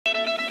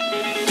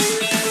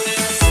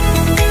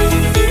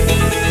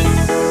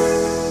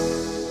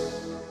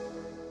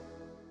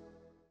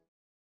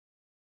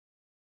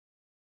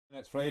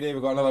It's Friday,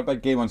 we've got another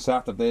big game on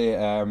Saturday.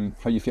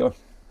 How you feeling?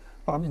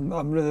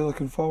 I'm really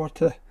looking forward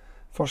to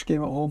first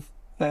game at home,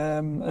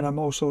 and I'm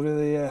also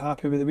really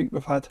happy with the week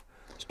we've had.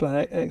 It's been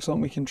an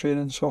excellent week in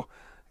training, so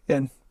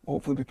again,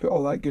 hopefully we put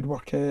all that good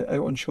work out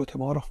on show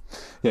tomorrow.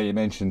 Yeah, you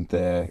mentioned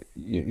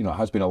you know, it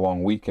has been a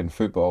long week in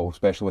football,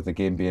 especially with the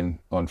game being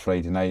on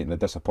Friday night and the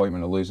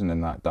disappointment of losing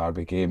in that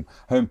derby game.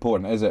 How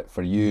important is it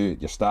for you,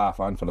 your staff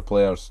and for the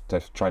players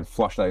to try and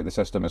flush out the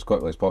system as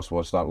quickly as possible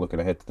and start looking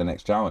ahead to the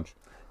next challenge?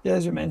 Yeah,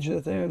 as you mentioned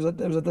at the time,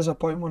 it was a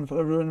disappointment for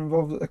everyone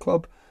involved at the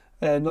club,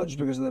 not just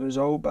because of the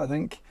result, but I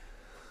think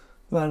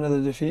learning of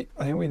the defeat,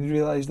 I think we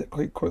realised it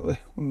quite quickly.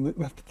 We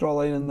have to draw a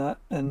line in that,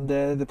 and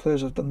the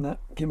players have done that.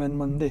 Came in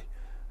Monday,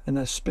 and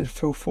there's been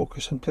full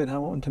focus on playing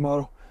Hamilton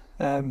tomorrow.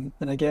 And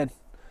again,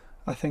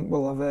 I think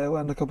we'll have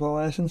learned a couple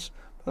of lessons.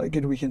 But a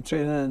good week in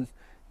training, and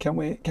can't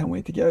wait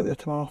to get out there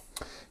tomorrow.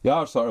 You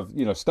are sort of,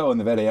 you know, still in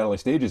the very early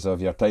stages of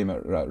your time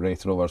at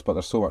Raith Rovers, but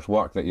there's so much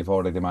work that you've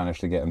already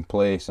managed to get in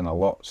place and a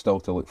lot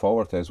still to look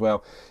forward to as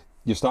well.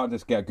 You're starting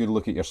to get a good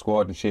look at your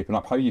squad and shaping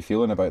up. How are you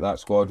feeling about that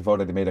squad? You've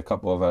already made a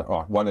couple of,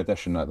 or one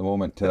addition at the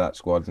moment to that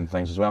squad and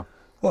things as well.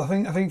 Well,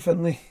 I think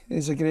Finlay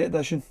is a great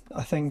addition.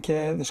 I think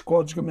the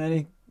squad's got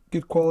many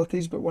good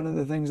qualities, but one of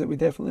the things that we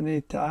definitely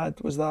need to add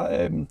was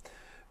that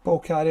ball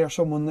carrier,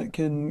 someone that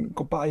can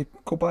go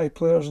by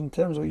players in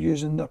terms of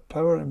using their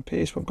power and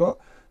pace. We've got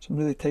some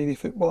really tidy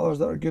footballers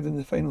that are good in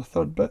the final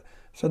third, but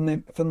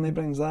Finlay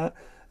brings that.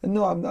 And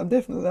no, I'm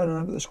definitely learning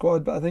about the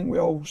squad, but I think we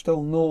all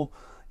still know,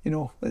 you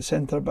know, at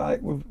centre back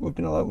we've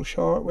been a little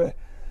short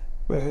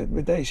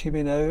with Dicey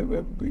being out,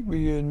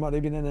 with you and Murray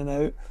being in and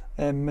out,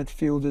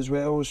 midfield as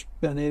well has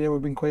been an area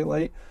we've been quite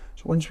light.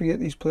 So once we get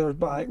these players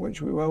back,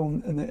 which we will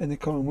in the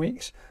coming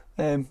weeks,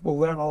 we'll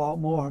learn a lot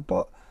more.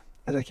 But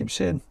as I keep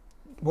saying,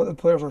 what the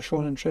players are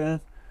showing in training,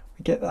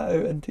 we get that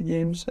out into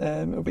games,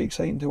 it'll be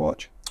exciting to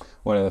watch.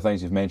 One of the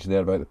things you've mentioned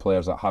there about the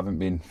players that haven't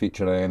been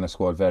featuring in the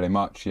squad very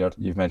much,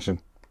 you've mentioned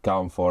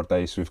Callum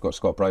Fordyce, we've got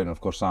Scott Brown and of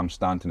course Sam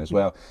Stanton as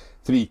well.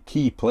 Three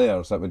key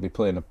players that would be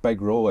playing a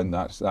big role in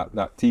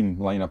that team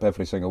lineup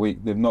every single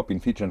week. They've not been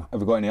featuring.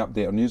 Have we got any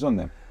update or news on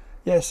them?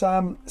 Yeah,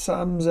 Sam's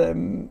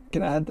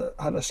kind of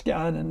had a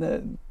scan,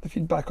 and the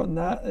feedback on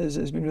that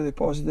has been really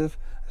positive,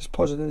 as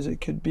positive as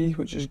it could be,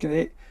 which is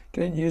great.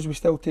 Great news. We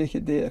still take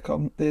it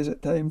days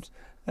at times,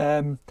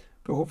 but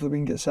hopefully we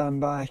can get Sam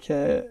back.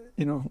 You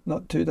know,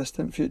 not too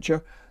distant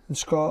future. And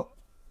Scott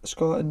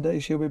and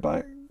Dicey will be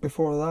back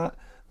before that.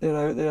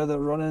 They're out there, they're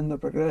running, they're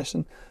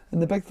progressing.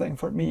 And the big thing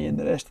for me and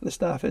the rest of the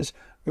staff is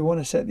we want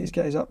to set these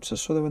guys up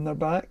so that when they're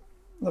back.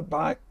 They're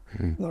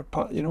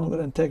part, you know, they're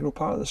an integral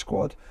part of the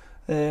squad.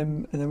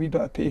 And a wee bit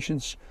of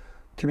patience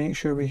to make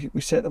sure we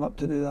set them up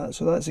to do that.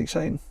 So that's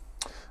exciting.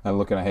 And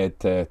looking ahead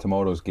to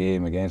tomorrow's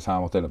game against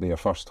Hamilton, it'll be your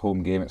first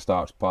home game at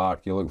Starks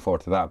Park. You're looking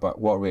forward to that, but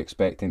what are we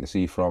expecting to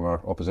see from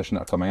our opposition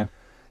that are coming in?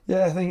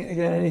 Yeah, I think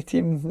again, any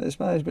team that's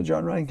managed by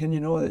John Rankin,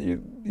 you know that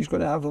he's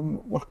going to have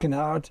them working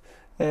hard.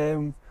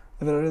 They've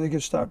had a really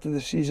good start to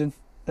the season.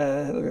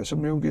 They've got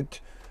some real good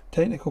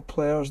technical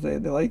players. They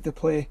like to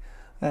play.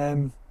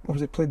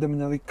 Obviously played them in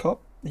the League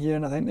Cup here,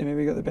 and I think they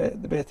maybe got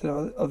the better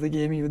of the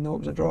game, even though it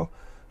was a draw.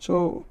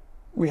 So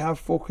we have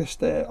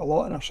focused a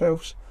lot on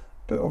ourselves,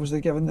 but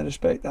obviously given the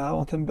respect to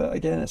Hamilton. But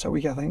again, it's a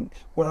week, I think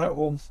we're at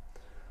home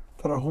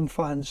for our home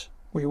fans.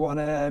 We want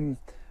to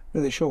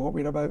really show what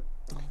we're about.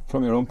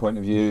 From your own point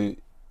of view,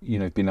 you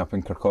know, you've been up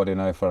in Kirkcaldy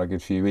now for a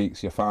good few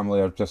weeks. Your family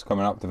are just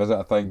coming up to visit,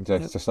 I think,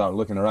 to start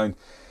looking around.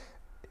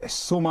 There's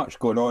so much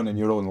going on in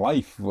your own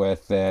life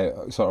with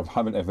sort of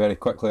having to very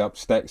quickly up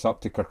sticks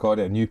up to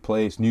Kirkcaldy, a new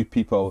place, new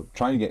people,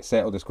 trying to get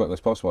settled as quickly as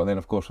possible, and then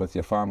of course with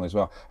your family as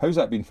well. How's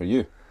that been for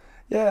you?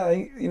 Yeah, I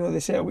think, you know, they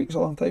say a week's a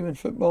long time in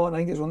football, and I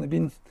think it's only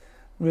been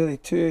really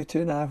two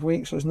and a half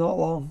weeks, so it's not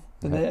long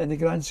in the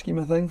grand scheme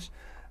of things.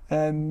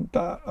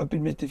 But I've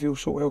been made to feel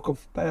so welcome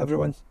by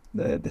everyone,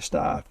 the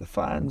staff, the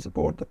fans, the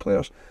board, the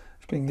players.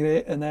 It's been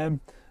great, and I'm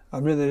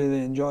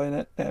really enjoying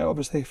it.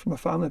 Obviously from a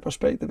family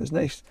perspective, it's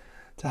nice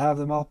to have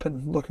them up,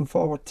 and looking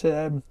forward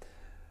to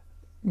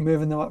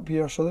moving them up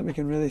here so that we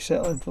can really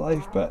settle into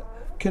life. But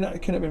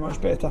couldn't be much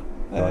better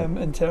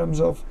in terms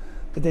of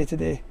the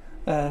day-to-day,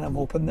 and I'm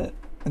hoping that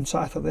on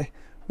Saturday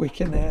we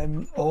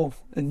can all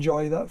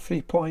enjoy that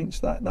 3 points.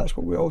 That's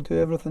what we all do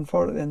everything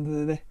for at the end of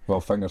the day. Well,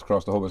 fingers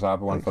crossed. I hope it's a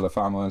happy one for the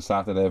family on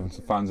Saturday and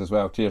fans as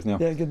well. Cheers, Neil.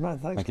 Yeah, good man.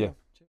 Thanks. Thank you.